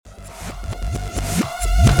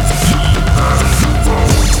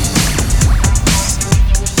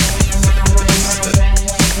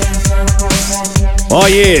Oh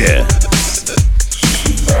yeah.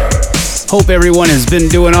 Hope everyone has been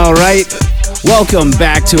doing all right. Welcome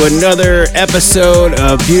back to another episode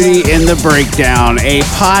of Beauty in the Breakdown, a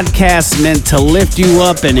podcast meant to lift you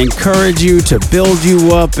up and encourage you, to build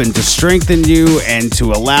you up and to strengthen you and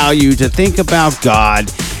to allow you to think about God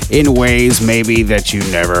in ways maybe that you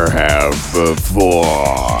never have before.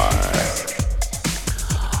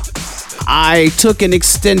 I took an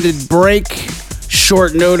extended break,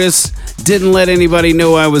 short notice, didn't let anybody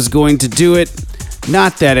know I was going to do it.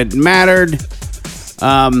 Not that it mattered.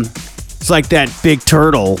 It's like that big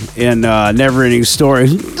turtle in Neverending Story.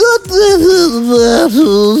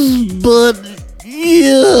 But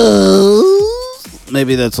yes.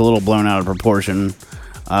 Maybe that's a little blown out of proportion.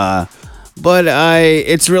 But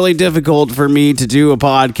it's really difficult for me to do a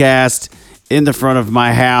podcast in the front of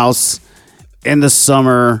my house in the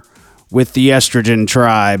summer with the estrogen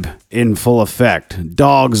tribe in full effect.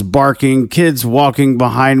 Dogs barking, kids walking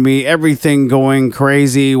behind me, everything going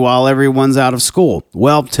crazy while everyone's out of school.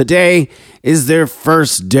 Well, today is their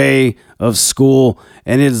first day of school,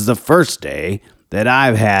 and it is the first day that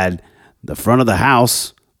I've had the front of the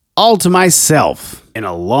house all to myself in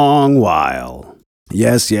a long while.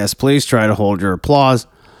 Yes, please try to hold your applause.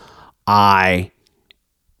 I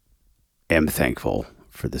am thankful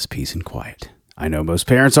for this peace and quiet. I know most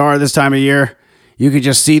parents are this time of year. You could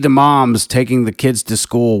just see the moms taking the kids to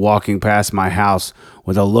school, walking past my house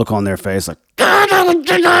with a look on their face like,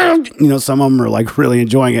 you know, some of them are like really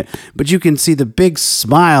enjoying it, but you can see the big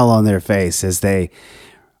smile on their face as they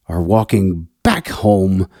are walking back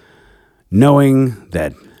home, knowing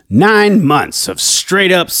that 9 months of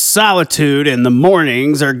straight up solitude in the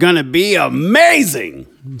mornings are going to be amazing.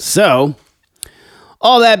 So,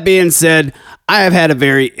 all that being said, I have had a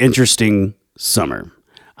very interesting summer.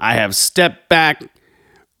 I have stepped back,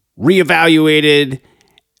 reevaluated,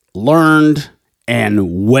 learned,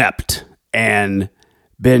 and wept, and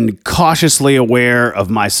been cautiously aware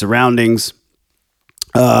of my surroundings,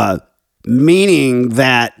 meaning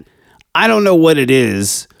that I don't know what it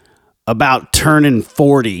is about turning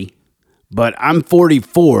 40, but I'm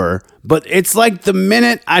 44, but it's like the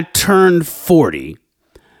minute I turned 40,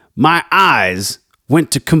 my eyes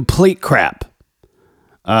went to complete crap.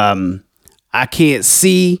 I can't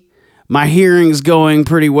see. My hearing's going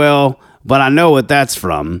pretty well, but I know what that's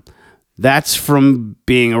from. That's from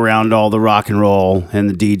being around all the rock and roll and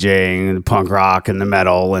the DJing and the punk rock and the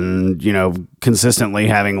metal and, you know, consistently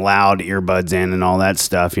having loud earbuds in and all that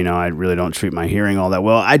stuff. You know, I really don't treat my hearing all that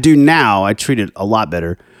well. I do now. I treat it a lot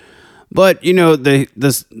better. But, you know, the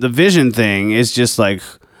vision thing is just like,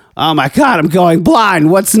 oh my God, I'm going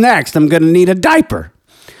blind. What's next? I'm going to need a diaper.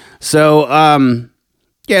 So,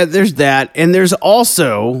 yeah, there's that. And there's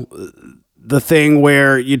also the thing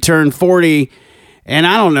where you turn 40 and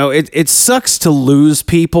I don't know, it sucks to lose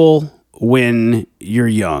people when you're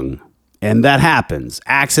young. And that happens.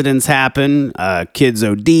 Accidents happen. Kids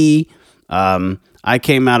OD. I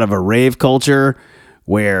came out of a rave culture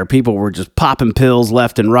where people were just popping pills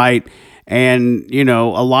left and right. And, you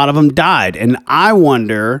know, a lot of them died. And I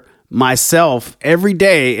wonder myself every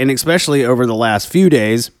day, and especially over the last few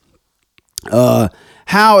days,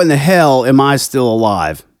 how in the hell am I still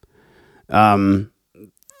alive?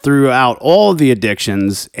 Throughout all the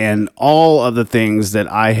addictions and all of the things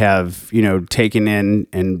that I have, you know, taken in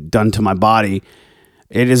and done to my body,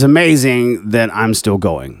 it is amazing that I'm still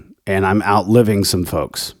going and I'm outliving some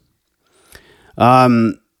folks.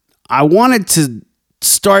 I wanted to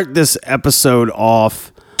start this episode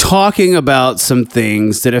off talking about some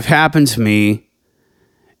things that have happened to me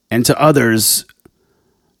and to others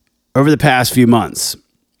over the past few months.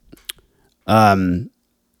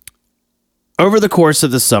 Over the course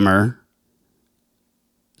of the summer,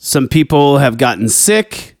 some people have gotten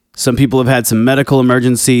sick, some people have had some medical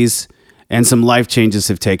emergencies, and some life changes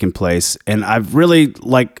have taken place. And I've really,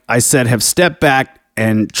 like I said, have stepped back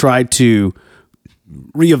and tried to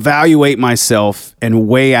reevaluate myself and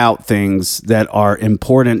weigh out things that are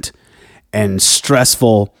important and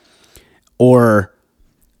stressful or,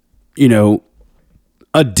 you know,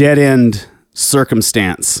 a dead-end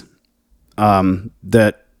circumstance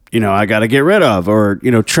that, you know, I got to get rid of, or,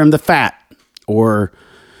 you know, trim the fat, or,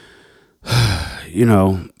 you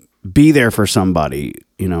know, be there for somebody,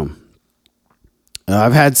 you know.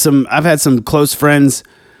 I've had some close friends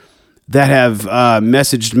that have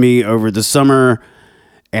messaged me over the summer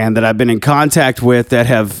and that I've been in contact with that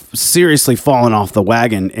have seriously fallen off the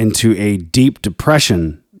wagon into a deep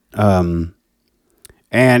depression. And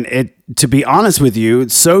to be honest with you,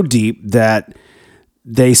 it's so deep that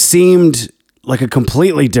they seemed like a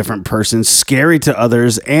completely different person, scary to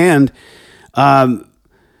others, and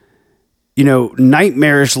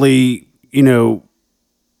nightmarishly,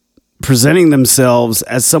 presenting themselves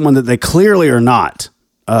as someone that they clearly are not,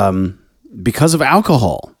 because of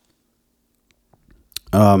alcohol.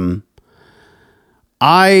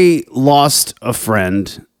 I lost a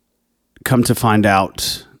friend. Come to find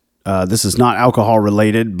out, this is not alcohol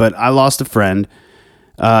related, but I lost a friend.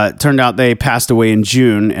 It turned out they passed away in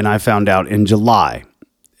June, and I found out in July.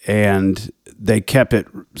 And they kept it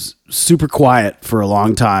super quiet for a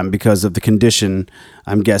long time because of the condition,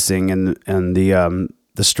 I'm guessing, and the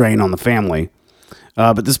strain on the family.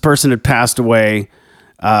 But this person had passed away,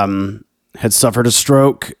 had suffered a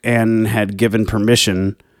stroke, and had given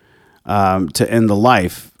permission to end the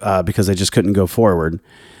life because they just couldn't go forward.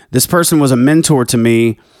 This person was a mentor to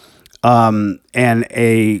me, and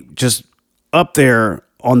just up there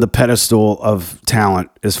on the pedestal of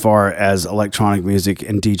talent as far as electronic music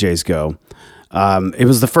and DJs go. It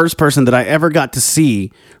was the first person that I ever got to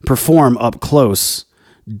see perform up close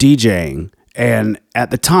DJing. And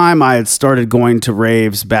at the time, I had started going to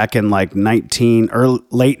raves back in like late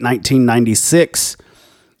 1996,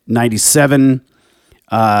 97.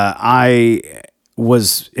 I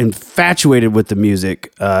was infatuated with the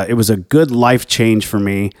music. It was a good life change for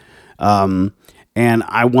me. And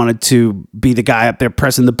I wanted to be the guy up there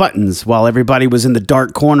pressing the buttons while everybody was in the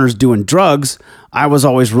dark corners doing drugs. I was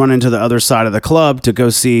always running to the other side of the club to go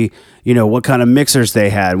see, what kind of mixers they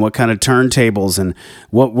had, what kind of turntables, and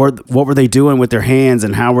what were they doing with their hands,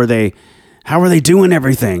 and how were they doing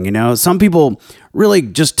everything. Some people really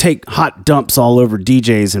just take hot dumps all over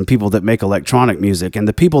DJs and people that make electronic music. And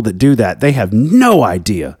the people that do that, they have no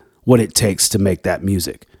idea what it takes to make that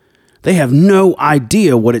music. They have no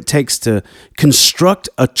idea what it takes to construct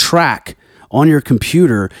a track on your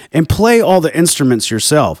computer and play all the instruments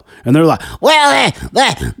yourself. And they're like, well,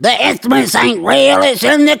 the instruments ain't real. It's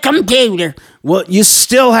in the computer. Well, you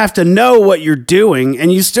still have to know what you're doing,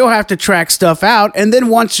 and you still have to track stuff out. And then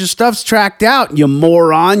once your stuff's tracked out, you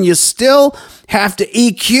moron, you still have to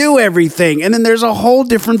EQ everything. And then there's a whole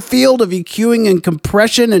different field of EQing and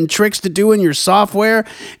compression and tricks to do in your software.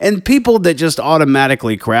 And people that just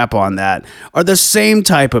automatically crap on that are the same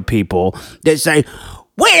type of people that say,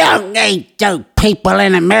 we don't need those people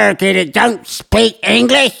in America that don't speak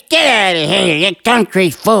English. Get out of here. Your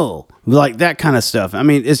country's full. Like that kind of stuff. I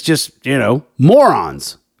mean, it's just,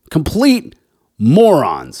 morons. Complete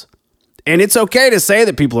morons. And it's okay to say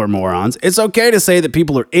that people are morons. It's okay to say that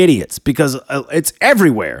people are idiots because it's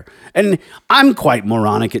everywhere. And I'm quite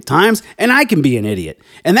moronic at times, and I can be an idiot.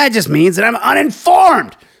 And that just means that I'm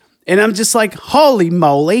uninformed. And I'm just like, holy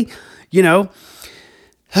moly,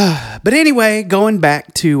 But anyway, going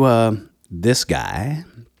back to this guy,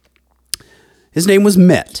 his name was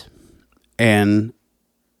Met, and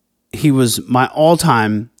he was my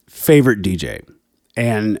all-time favorite DJ.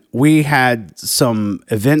 And we had some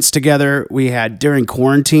events together. We had during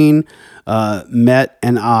quarantine, Met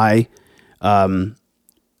and I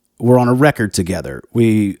were on a record together.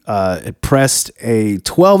 We pressed a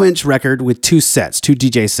 12-inch record with two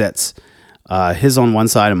DJ sets, his on one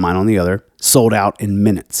side and mine on the other, sold out in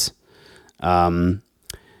minutes.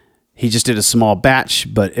 He just did a small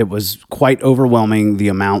batch, but it was quite overwhelming, the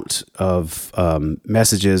amount of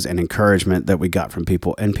messages and encouragement that we got from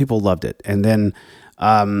people, and people loved it. And then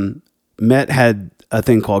Met had a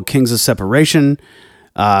thing called Kings of Separation.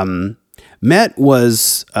 Met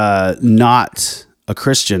was not a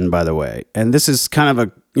Christian, by the way, and this is kind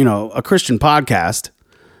of a Christian podcast,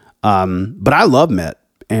 but I love Met,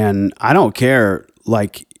 and I don't care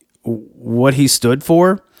like what he stood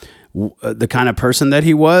for, the kind of person that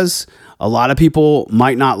he was. A lot of people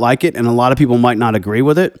might not like it, and a lot of people might not agree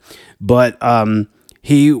with it, but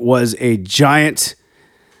he was a giant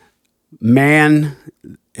man,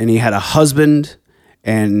 and he had a husband,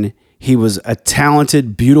 and he was a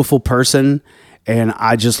talented, beautiful person, and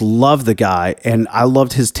I just loved the guy, and I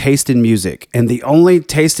loved his taste in music. And the only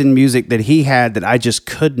taste in music that he had that I just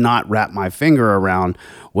could not wrap my finger around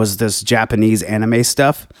was this Japanese anime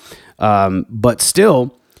stuff. But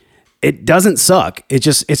still, it doesn't suck.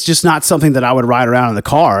 It's just not something that I would ride around in the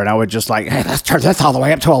car and I would just like, hey, let's turn this all the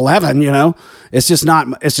way up to 11, It's just not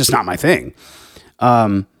my thing.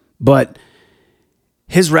 But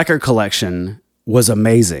his record collection was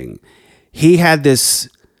amazing. He had this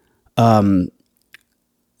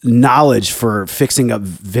knowledge for fixing up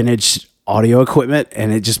vintage audio equipment,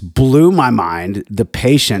 and it just blew my mind, the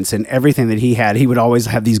patience and everything that he had. He would always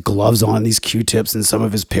have these gloves on, these Q-tips in some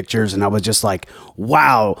of his pictures, and I was just like,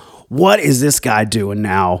 wow, what is this guy doing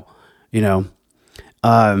now?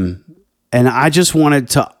 And I just wanted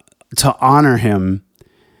to honor him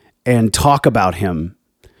and talk about him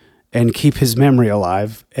and keep his memory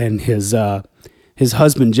alive. And his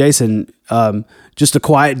husband, Jason, just a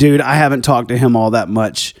quiet dude. I haven't talked to him all that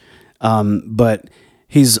much, but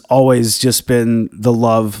he's always just been the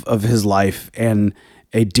love of his life and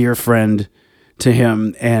a dear friend to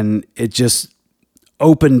him. And it just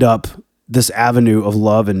opened up this avenue of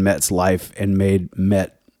love in Met's life and made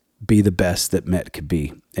Met be the best that Met could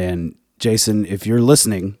be. And Jason, if you're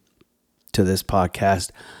listening to this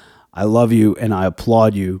podcast, I love you and I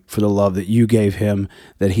applaud you for the love that you gave him,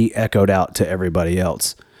 that he echoed out to everybody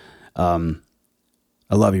else. I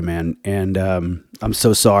love you, man. And I'm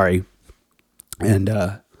so sorry. And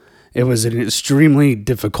it was an extremely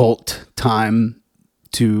difficult time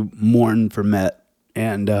to mourn for Met.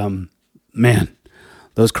 And man,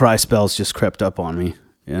 those cry spells just crept up on me.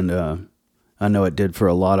 And I know it did for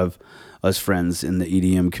a lot of us friends in the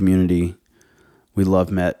EDM community. We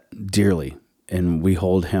love Met dearly, and we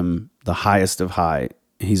hold him the highest of high.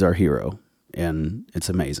 He's our hero, and it's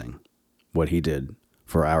amazing what he did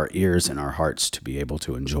for our ears and our hearts to be able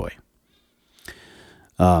to enjoy.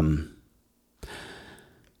 My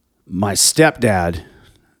stepdad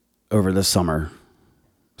over the summer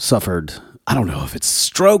suffered, I don't know if it's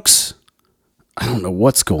strokes, I don't know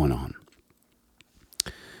what's going on,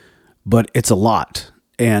 but it's a lot.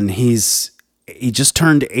 And he just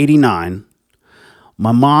turned 89.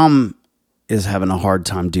 My mom is having a hard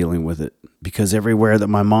time dealing with it because everywhere that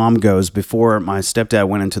my mom goes, before my stepdad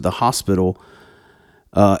went into the hospital,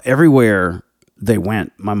 everywhere they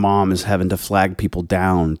went, my mom is having to flag people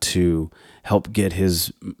down to help get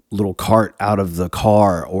his little cart out of the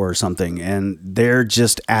car or something. And they're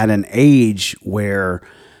just at an age where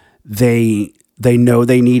they know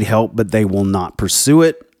they need help, but they will not pursue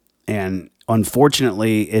it. And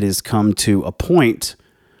unfortunately, it has come to a point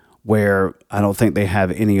where I don't think they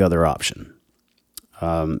have any other option.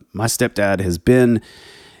 My stepdad has been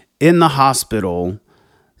in the hospital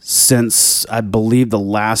since, I believe, the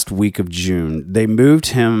last week of June. They moved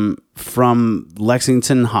him from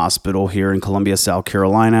Lexington Hospital here in Columbia, South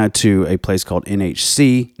Carolina, to a place called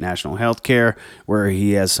NHC, National Healthcare, where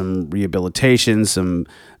he has some rehabilitation, some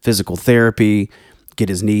physical therapy, get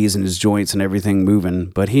his knees and his joints and everything moving,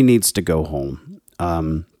 but he needs to go home.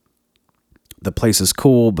 The place is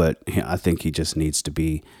cool, but I think he just needs to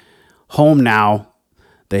be home now.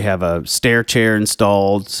 They have a stair chair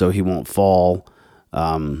installed so he won't fall.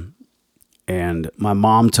 And my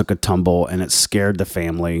mom took a tumble and it scared the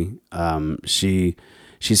family.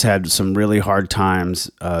 She's had some really hard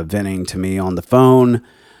times, venting to me on the phone,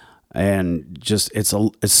 and just, it's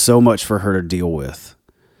so much for her to deal with.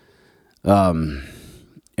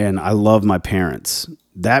 And I love my parents.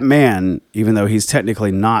 That man, even though he's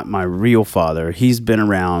technically not my real father, he's been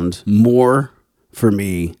around more for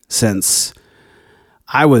me since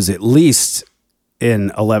I was at least in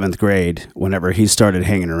 11th grade, whenever he started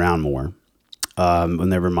hanging around more.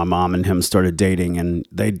 Whenever my mom and him started dating, and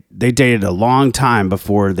they dated a long time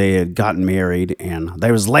before they had gotten married, and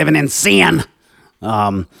they was living in sin.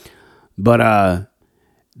 But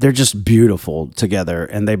they're just beautiful together,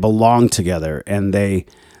 and they belong together, and they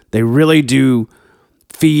really do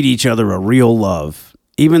feed each other a real love.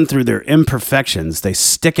 Even through their imperfections, they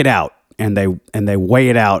stick it out. And they weigh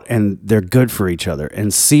it out, and they're good for each other.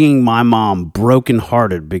 And seeing my mom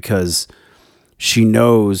brokenhearted because she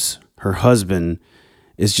knows her husband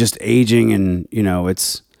is just aging, and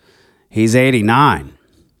he's 89,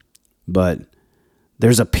 but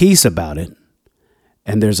there's a peace about it,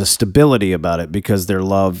 and there's a stability about it because their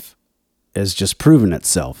love has just proven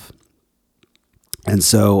itself. And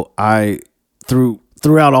so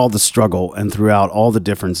throughout all the struggle, and throughout all the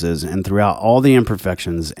differences, and throughout all the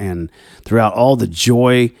imperfections, and throughout all the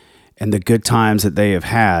joy and the good times that they have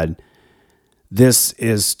had, this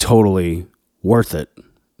is totally worth it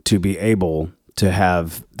to be able to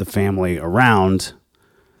have the family around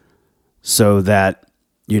so that,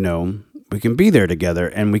 we can be there together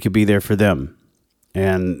and we can be there for them.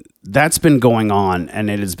 And that's been going on, and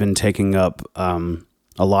it has been taking up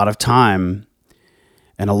a lot of time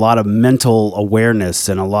and a lot of mental awareness,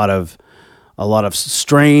 and a lot of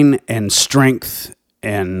strain and strength,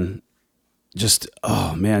 and just,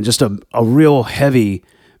 just a real heavy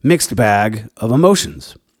mixed bag of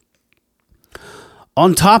emotions.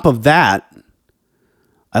 On top of that,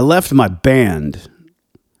 I left my band.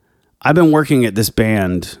 I've been working at this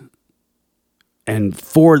band and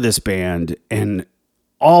for this band and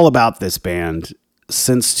all about this band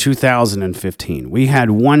since 2015. We had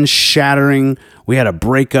a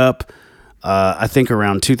breakup, I think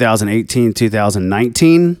around 2018,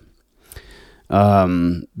 2019,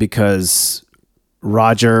 because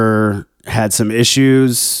Roger had some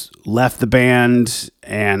issues, left the band,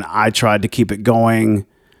 and I tried to keep it going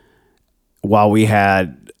while we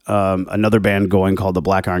had another band going called the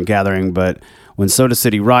Black Iron Gathering. But when Soda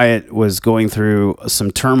City Riot was going through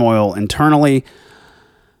some turmoil internally,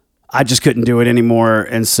 I just couldn't do it anymore,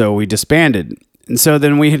 and so we disbanded. And so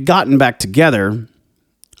then we had gotten back together,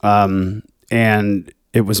 and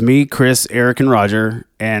it was me, Chris, Eric, and Roger,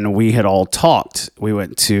 and we had all talked. We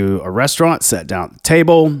went to a restaurant, sat down at the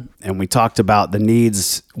table, and we talked about the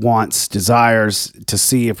needs, wants, desires to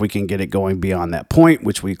see if we can get it going beyond that point,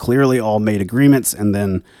 which we clearly all made agreements, and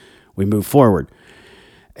then we moved forward.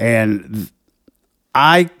 And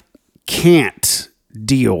I can't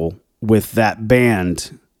deal with that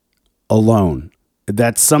band alone.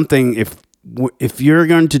 That's something, if you're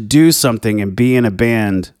going to do something and be in a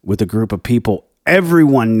band with a group of people,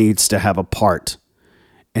 everyone needs to have a part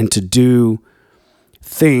and to do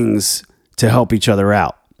things to help each other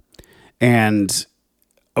out. And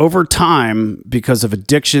over time, because of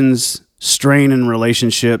addictions, strain in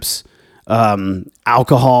relationships,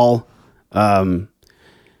 alcohol,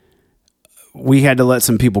 we had to let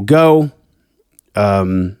some people go.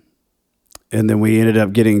 And then we ended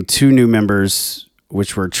up getting 2 new members,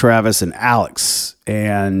 which were Travis and Alex.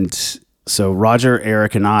 And so Roger,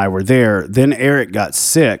 Eric, and I were there. Then Eric got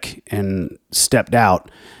sick and stepped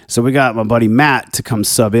out. So we got my buddy Matt to come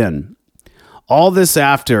sub in. All this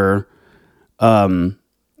after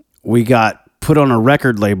we got put on a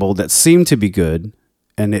record label that seemed to be good,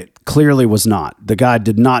 and it clearly was not. The guy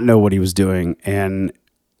did not know what he was doing, and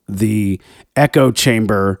the echo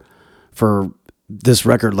chamber for this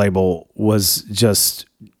record label was just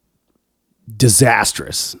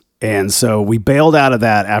disastrous. And so we bailed out of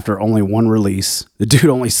that after only one release. The dude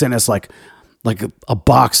only sent us like a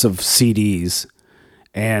box of CDs,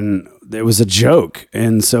 and it was a joke.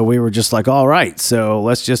 And so we were just like, all right, so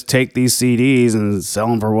let's just take these CDs and sell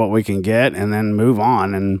them for what we can get and then move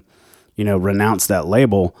on and, renounce that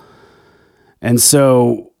label. And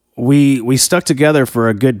so we stuck together for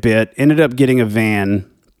a good bit, ended up getting a van.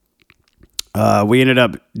 We ended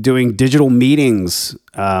up doing digital meetings,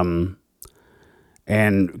 and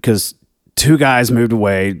because 2 guys moved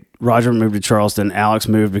away, Roger moved to Charleston, Alex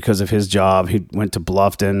moved because of his job. He went to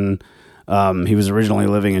Bluffton. He was originally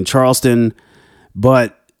living in Charleston,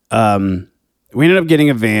 but we ended up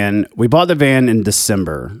getting a van. We bought the van in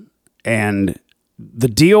December, and the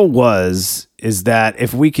deal is that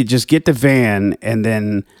if we could just get the van, and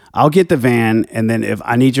then I'll get the van, and then if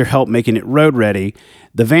I need your help making it road ready.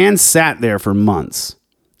 The van sat there for months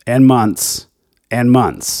and months and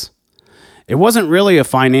months. It wasn't really a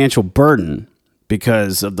financial burden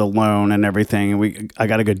because of the loan and everything. I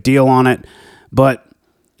got a good deal on it, but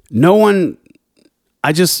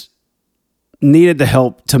I just needed the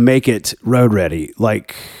help to make it road ready.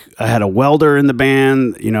 Like, I had a welder in the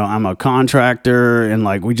band, I'm a contractor, and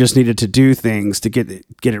we just needed to do things to get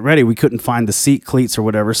it ready. We couldn't find the seat cleats or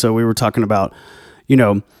whatever. So we were talking about,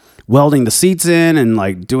 welding the seats in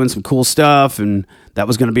and doing some cool stuff. And that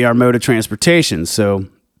was going to be our mode of transportation. So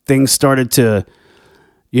things started to,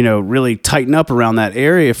 really tighten up around that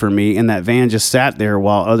area for me. And that van just sat there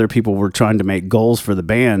while other people were trying to make goals for the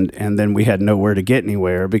band. And then we had nowhere to get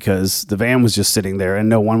anywhere because the van was just sitting there and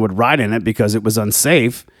no one would ride in it because it was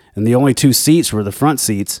unsafe. And the only 2 seats were the front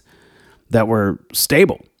seats that were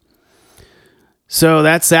stable. So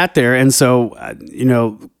that sat there. And so,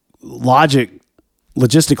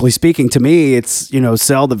 logistically speaking, to me, it's,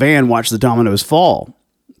 sell the van, watch the dominoes fall.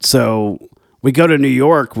 So we go to New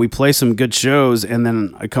York, we play some good shows, and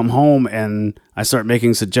then I come home and I start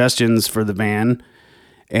making suggestions for the van,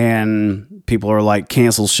 and people are like,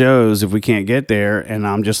 cancel shows if we can't get there. And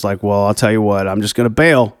I'm just like, well, I'll tell you what, I'm just going to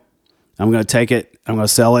bail. I'm going to take it, I'm going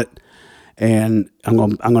to sell it, and I'm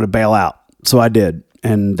going to bail out. So I did.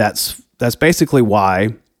 And that's basically why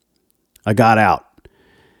I got out.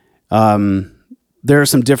 There are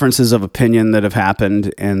some differences of opinion that have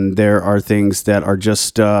happened, and there are things that are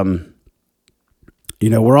just, we're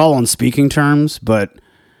all on speaking terms, but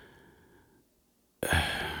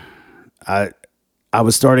I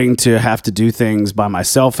was starting to have to do things by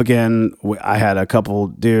myself again. I had a couple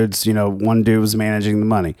dudes, one dude was managing the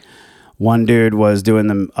money. One dude was doing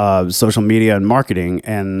the social media and marketing,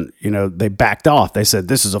 and, they backed off. They said,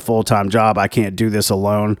 this is a full-time job. I can't do this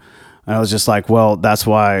alone. And I was just like, well, that's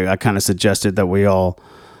why I kind of suggested that we all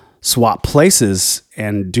swap places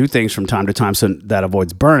and do things from time to time so that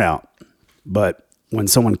avoids burnout. But when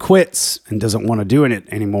someone quits and doesn't want to do it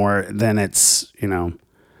anymore, then it's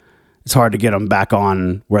hard to get them back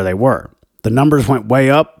on where they were. The numbers went way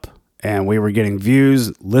up, and we were getting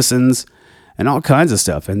views, listens, and all kinds of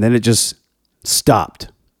stuff. And then it just stopped.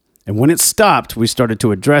 And when it stopped, we started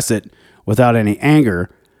to address it without any anger.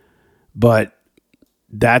 But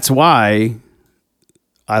that's why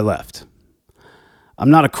I left. I'm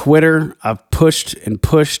not a quitter. I've pushed and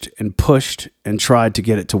pushed and pushed and tried to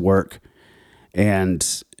get it to work. And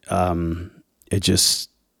it just,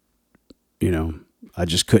 I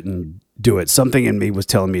just couldn't do it. Something in me was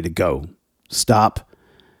telling me to go, stop,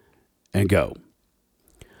 and go.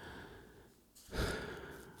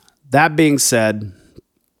 That being said,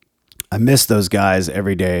 I miss those guys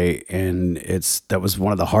every day, and that was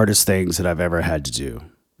one of the hardest things that I've ever had to do.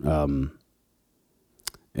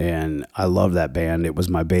 And I love that band. It was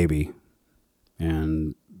my baby,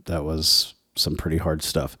 and that was some pretty hard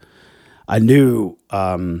stuff. I knew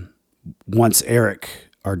once Eric,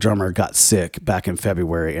 our drummer, got sick back in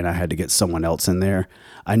February and I had to get someone else in there,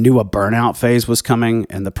 I knew a burnout phase was coming,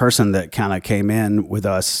 and the person that kind of came in with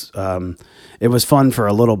us, it was fun for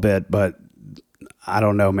a little bit, but I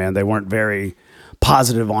don't know, man, they weren't very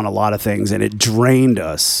positive on a lot of things, and it drained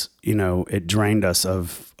us, it drained us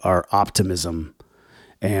of our optimism,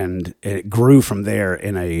 and it grew from there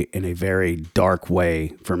in a very dark way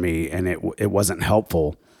for me, and it wasn't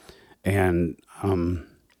helpful. And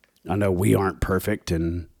I know we aren't perfect,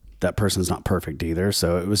 and that person's not perfect either.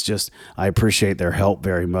 So it was just, I appreciate their help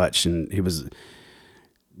very much. And he was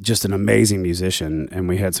just an amazing musician, and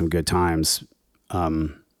we had some good times.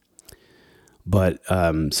 But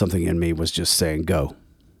something in me was just saying, go.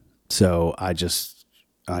 So I just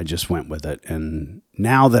went with it. And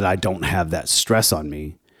now that I don't have that stress on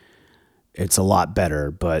me, it's a lot better,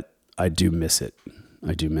 but I do miss it.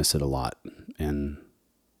 I do miss it a lot. And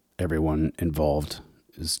everyone involved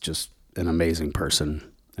is just an amazing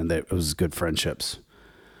person, and it was good friendships.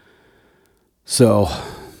 So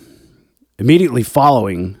immediately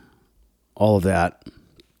following all of that,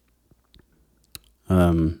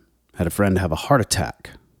 had a friend have a heart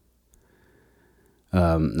attack.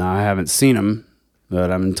 Now I haven't seen him,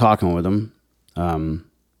 but I've been talking with him. And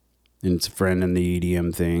it's a friend in the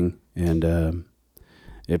EDM thing, and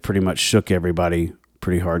it pretty much shook everybody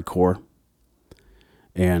pretty hardcore.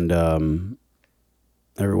 And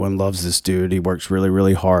everyone loves this dude. He works really,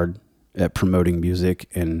 really hard at promoting music,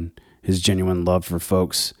 and his genuine love for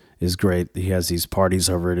folks is great. He has these parties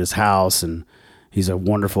over at his house, and he's a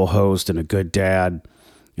wonderful host and a good dad,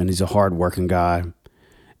 and he's a hard-working guy.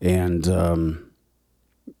 And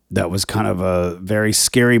that was kind of a very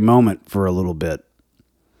scary moment for a little bit.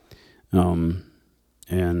 And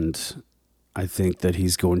I think that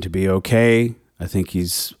he's going to be okay. I think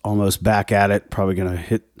he's almost back at it, probably going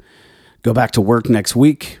to go back to work next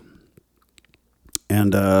week,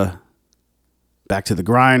 and back to the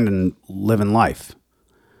grind and living life.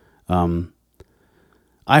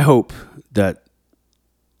 I hope that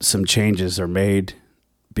some changes are made,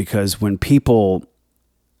 because when people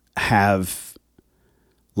have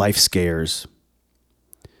life scares,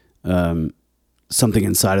 something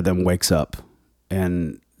inside of them wakes up,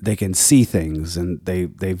 and they can see things, and they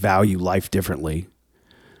value life differently.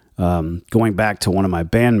 Going back to one of my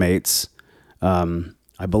bandmates,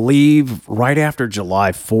 I believe right after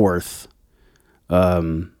July 4th,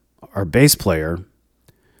 our bass player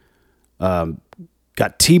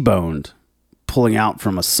got T-boned pulling out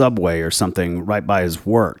from a subway or something right by his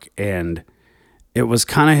work. And it was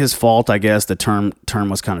kind of his fault, I guess. The term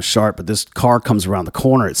was kind of sharp, but this car comes around the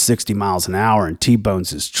corner at 60 miles an hour and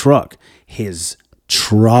T-bones his truck. His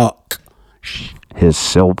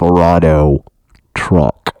Silverado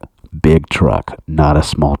truck, big truck, not a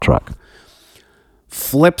small truck,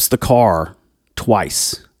 flips the car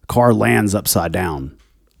twice. The car lands upside down.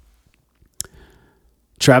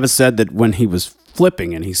 Travis said that when he was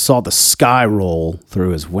flipping and he saw the sky roll through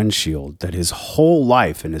his windshield, that his whole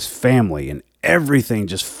life and his family and everything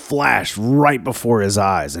just flashed right before his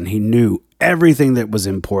eyes, and he knew everything that was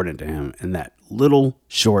important to him in that little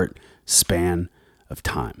short span of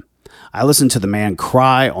time. I listened to the man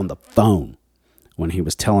cry on the phone when he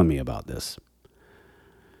was telling me about this.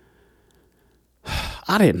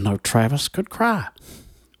 I didn't know Travis could cry.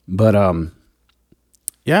 But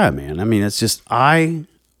yeah, man. I mean, it's just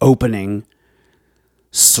eye-opening,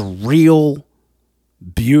 surreal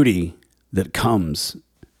beauty that comes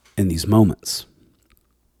in these moments.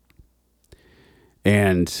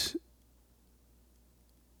 And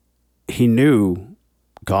he knew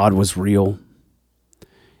God was real.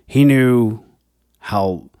 He knew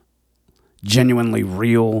how genuinely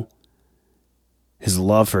real his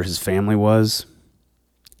love for his family was.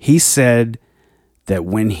 He said that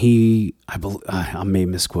when I may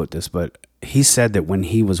misquote this, but he said that when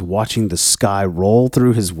he was watching the sky roll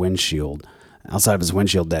through his windshield, outside of his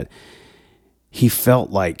windshield, that he felt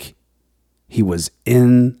like he was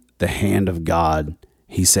in the hand of God.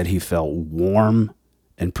 He said he felt warm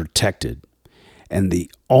and protected. And the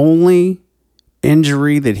only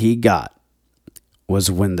injury that he got was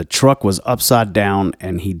when the truck was upside down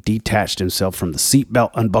and he detached himself from the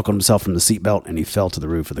seatbelt, unbuckled himself from the seatbelt, and he fell to the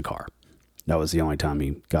roof of the car. That was the only time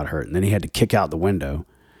he got hurt. And then he had to kick out the window,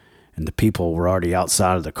 and the people were already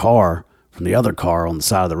outside of the car from the other car on the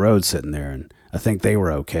side of the road sitting there. And I think they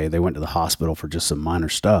were okay. They went to the hospital for just some minor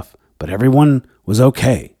stuff, but everyone was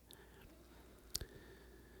okay.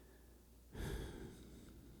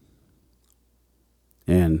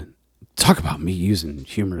 And talk about me using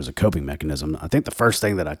humor as a coping mechanism. I think the first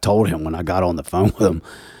thing that I told him when I got on the phone with him,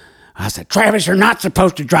 I said, Travis, you're not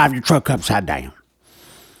supposed to drive your truck upside down.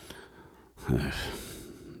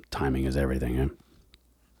 Timing is everything, eh?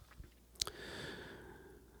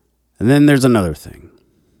 And then there's another thing.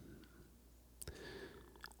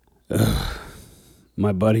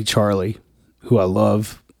 My buddy Charlie, who I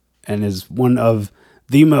love and is one of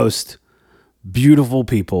the most beautiful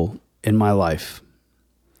people in my life.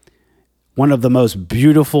 One of the most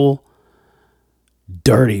beautiful,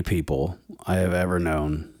 dirty people I have ever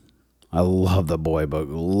known. I love the boy, but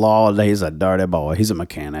Lord, he's a dirty boy. He's a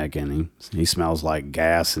mechanic, and he smells like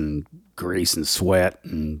gas and grease and sweat,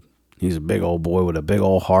 and he's a big old boy with a big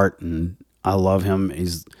old heart, and I love him.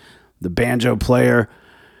 He's the banjo player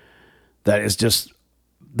that is just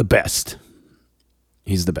the best.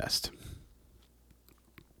 He's the best.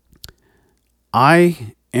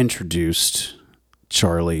 I introduced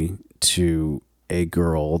Charlie to a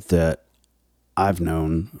girl that I've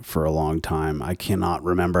known for a long time. I cannot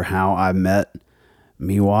remember how I met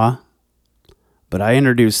Miwa, but I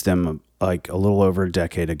introduced them like a little over a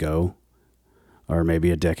decade ago, or maybe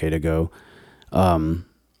a decade ago. And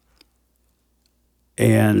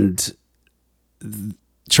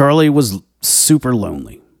Charlie was super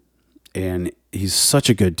lonely, and he's such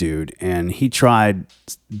a good dude. And he tried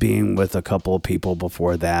being with a couple of people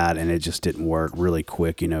before that, and it just didn't work. Really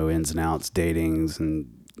quick, ins and outs, datings, and,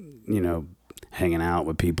 hanging out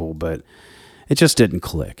with people, but it just didn't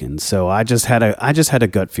click. And so I just had a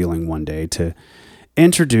gut feeling one day to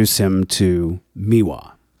introduce him to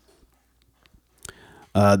Miwa.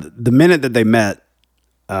 The minute that they met,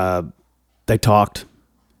 they talked,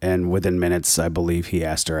 and within minutes, I believe he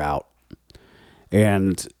asked her out.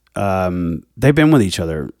 And they've been with each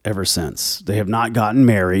other ever since. They have not gotten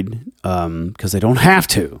married because they don't have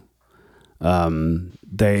to.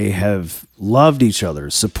 They have loved each other,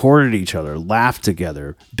 supported each other, laughed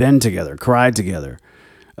together, been together, cried together.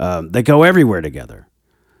 They go everywhere together.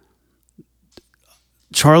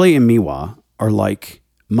 Charlie and Miwa are like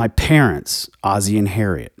my parents, Ozzie and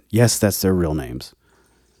Harriet. Yes, that's their real names.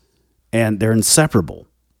 And they're inseparable.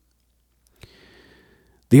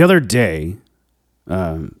 The other day,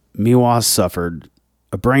 Miwa suffered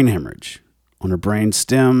a brain hemorrhage on her brain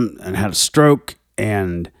stem and had a stroke,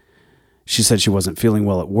 and she said she wasn't feeling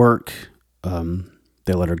well at work.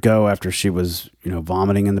 They let her go after she was,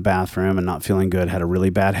 vomiting in the bathroom and not feeling good, had a really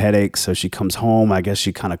bad headache. So she comes home. I guess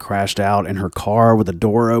she kind of crashed out in her car with the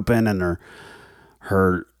door open, and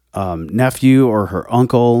her nephew or her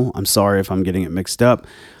uncle, I'm sorry if I'm getting it mixed up,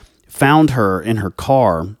 found her in her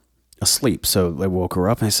car asleep. So they woke her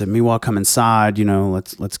up and they said, Miwa, come inside,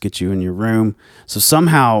 let's get you in your room. So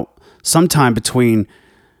sometime between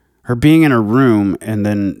her being in her room and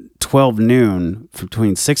then 12 noon,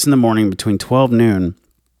 between 6 in the morning, between 12 noon,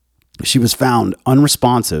 she was found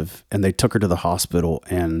unresponsive, and they took her to the hospital,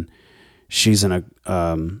 and she's in a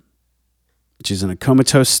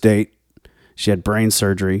comatose state. She had brain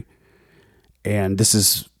surgery, and this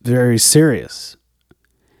is very serious.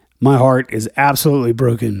 My heart is absolutely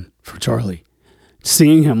broken for Charlie.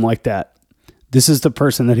 Seeing him like that, this is the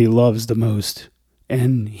person that he loves the most,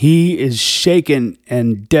 and he is shaken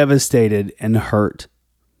and devastated and hurt.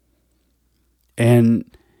 And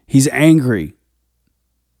he's angry,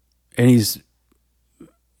 and he's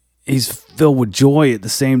filled with joy at the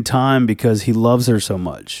same time because he loves her so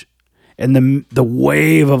much. And the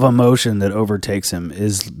wave of emotion that overtakes him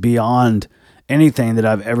is beyond anything that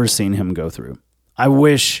I've ever seen him go through. I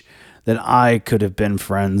wish that I could have been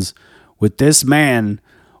friends with this man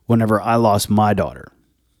whenever I lost my daughter,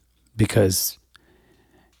 because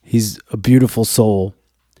he's a beautiful soul.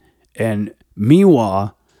 And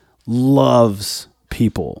Miwa loves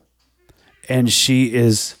people, and she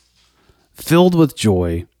is filled with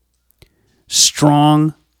joy,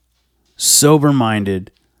 strong,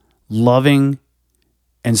 sober-minded, loving,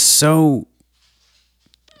 and so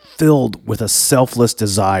filled with a selfless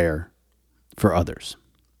desire for others.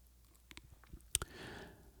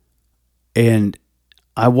 And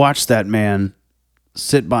I watched that man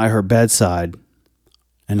sit by her bedside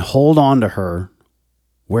and hold on to her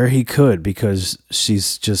where he could, because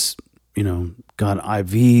she's just, got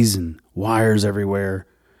IVs and wires everywhere.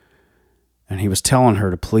 And he was telling her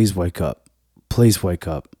to please wake up. Please wake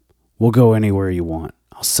up. We'll go anywhere you want.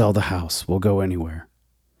 I'll sell the house. We'll go anywhere.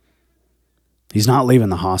 He's not leaving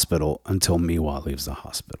the hospital until Miwa leaves the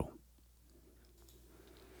hospital.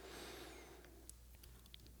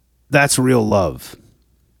 That's real love.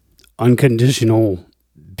 Unconditional,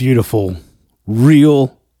 beautiful,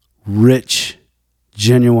 real, rich,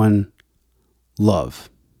 genuine love.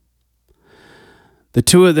 The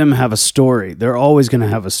two of them have a story. They're always going to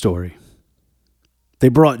have a story. They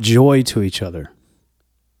brought joy to each other.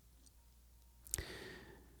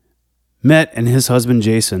 Met and his husband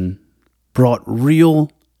Jason brought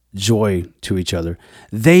real joy to each other.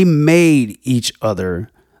 They made each other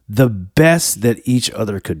the best that each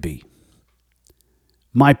other could be.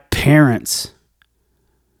 My parents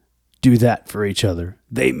do that for each other.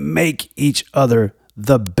 They make each other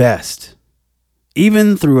the best.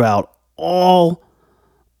 Even throughout all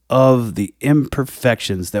of the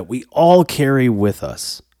imperfections that we all carry with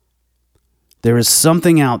us, there is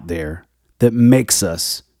something out there that makes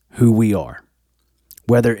us who we are,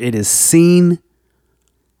 whether it is seen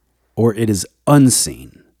or it is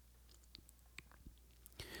unseen.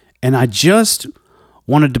 And I just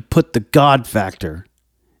wanted to put the God factor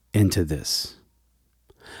into this.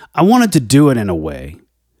 I wanted to do it in a way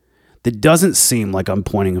that doesn't seem like I'm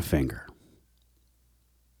pointing a finger.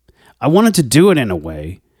 I wanted to do it in a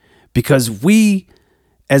way because we,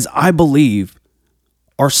 as I believe,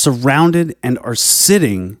 are surrounded and are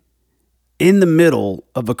sitting in the middle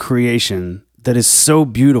of a creation that is so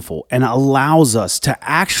beautiful and allows us to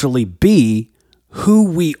actually be who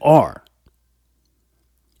we are.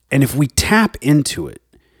 And if we tap into it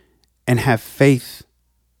and have faith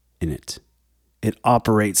in it, it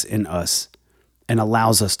operates in us and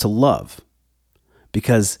allows us to love,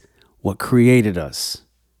 because what created us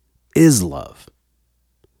is love.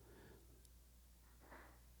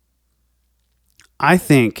 I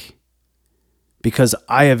think because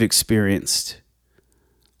I have experienced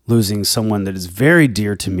losing someone that is very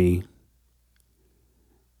dear to me,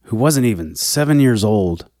 who wasn't even 7 years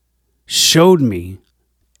old, showed me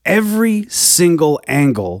every single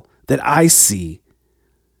angle that I see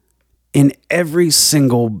in every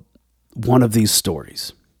single one of these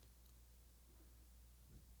stories.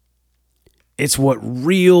 It's what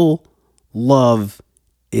real love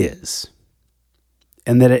is.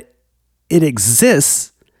 And that it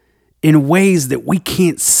exists in ways that we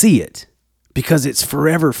can't see it, because it's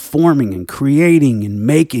forever forming and creating and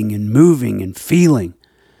making and moving and feeling.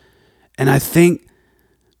 And I think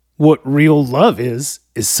what real love is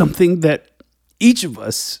something that each of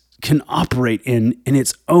us can operate in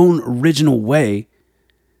its own original way.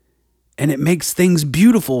 And it makes things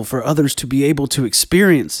beautiful for others to be able to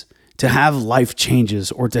experience, to have life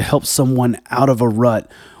changes, or to help someone out of a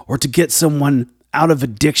rut, or to get someone out of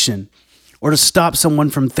addiction, or to stop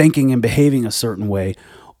someone from thinking and behaving a certain way,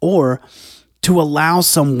 or to allow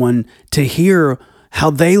someone to hear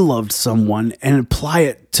how they loved someone and apply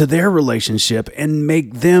it to their relationship and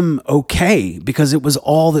make them okay because it was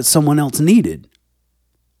all that someone else needed.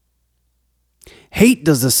 Hate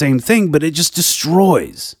does the same thing, but it just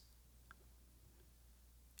destroys.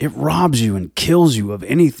 It robs you and kills you of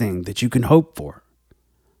anything that you can hope for.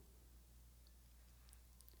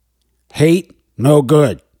 Hate, no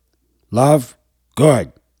good. Love,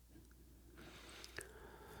 good.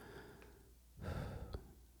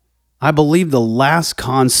 I believe the last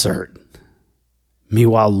concert,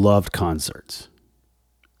 Miwa loved concerts.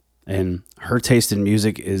 And her taste in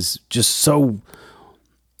music is just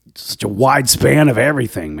such a wide span of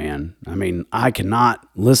everything, man. I mean, I cannot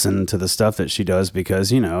listen to the stuff that she does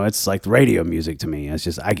because, it's like radio music to me. It's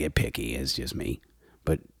just, I get picky. It's just me.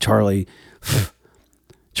 But Charlie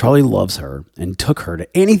loves her and took her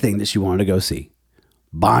to anything that she wanted to go see.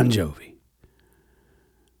 Bon Jovi,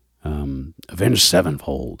 Avenged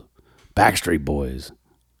Sevenfold, Backstreet Boys,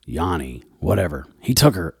 Yanni, whatever. He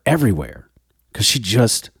took her everywhere because she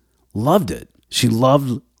just loved it. She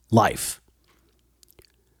loved life.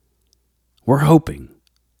 We're hoping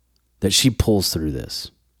that she pulls through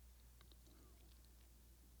this.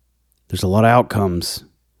 There's a lot of outcomes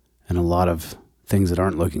and a lot of things that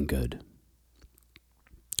aren't looking good.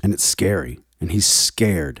 And it's scary, and he's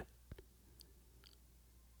scared.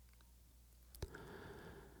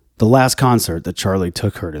 The last concert that Charlie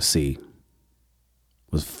took her to see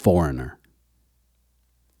was Foreigner.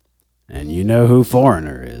 And you know who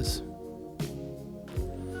Foreigner is.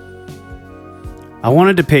 I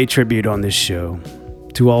wanted to pay tribute on this show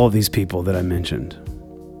to all of these people that I mentioned.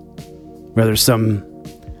 Whether some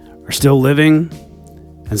are still living,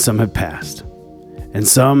 and some have passed. And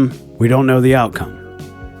some, we don't know the outcome.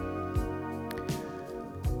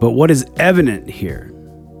 But what is evident here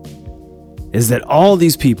is that all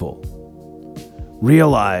these people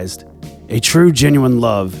realized a true, genuine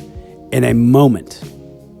love in a moment.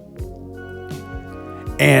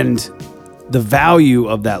 And the value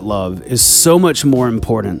of that love is so much more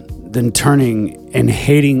important than turning and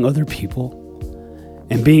hating other people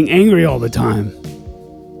and being angry all the time.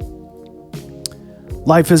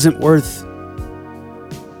 Life isn't worth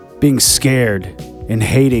being scared and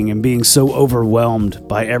hating and being so overwhelmed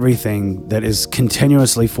by everything that is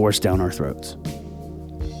continuously forced down our throats.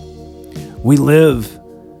 We live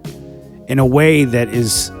in a way that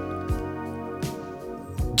is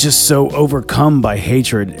just so overcome by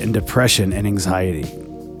hatred and depression and anxiety,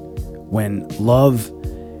 when love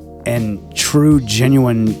and true,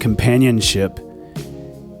 genuine companionship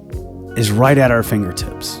is right at our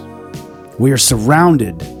fingertips. We are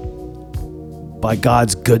surrounded by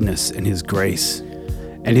God's goodness and His grace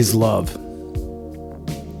and His love.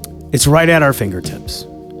 It's right at our fingertips.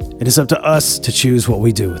 It is up to us to choose what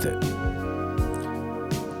we do with it.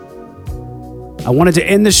 I wanted to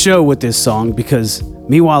end the show with this song because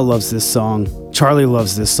Meanwhile loves this song, Charlie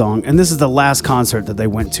loves this song, and this is the last concert that they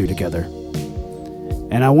went to together.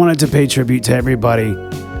 And I wanted to pay tribute to everybody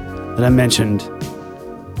that I mentioned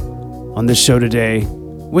on this show today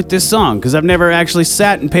with this song, because I've never actually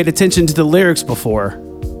sat and paid attention to the lyrics before.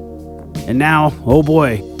 And now, oh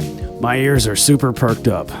boy, my ears are super perked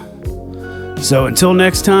up. So until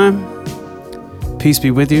next time, peace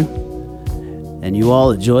be with you. And you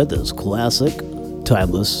all enjoyed this classic,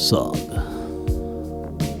 timeless song.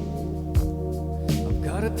 I've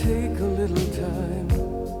gotta take a little time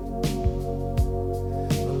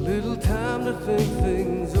to think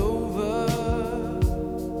things over.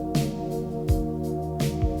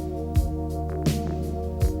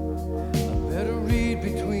 I better read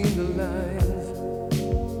between the lines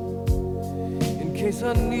in case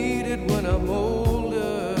I need it when I'm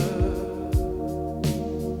older.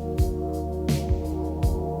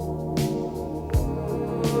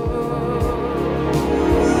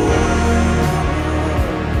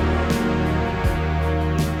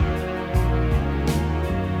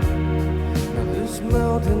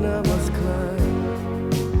 Mountain I must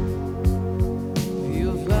climb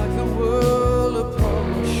feels like the world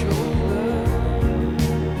upon my shoulder.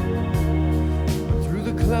 But through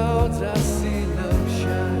the clouds I see love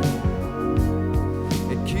shine.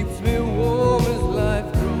 It keeps me warm as life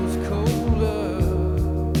grows colder.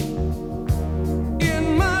 In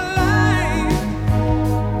my life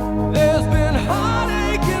there's been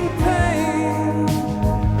heartache and pain.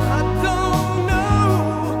 I don't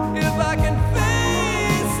know if I can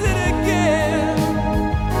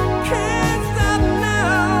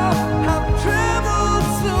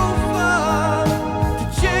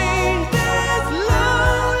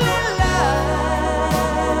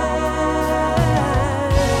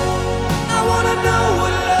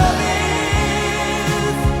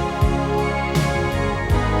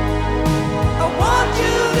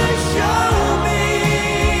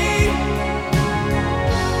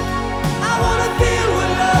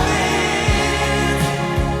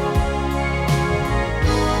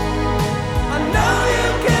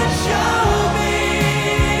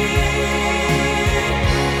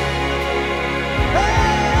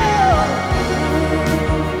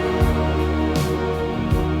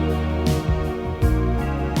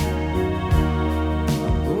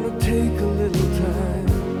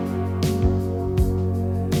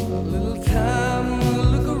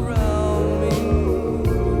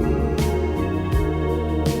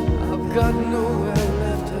got nowhere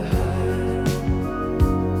left to hide.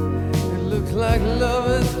 It looks like love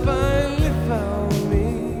has finally found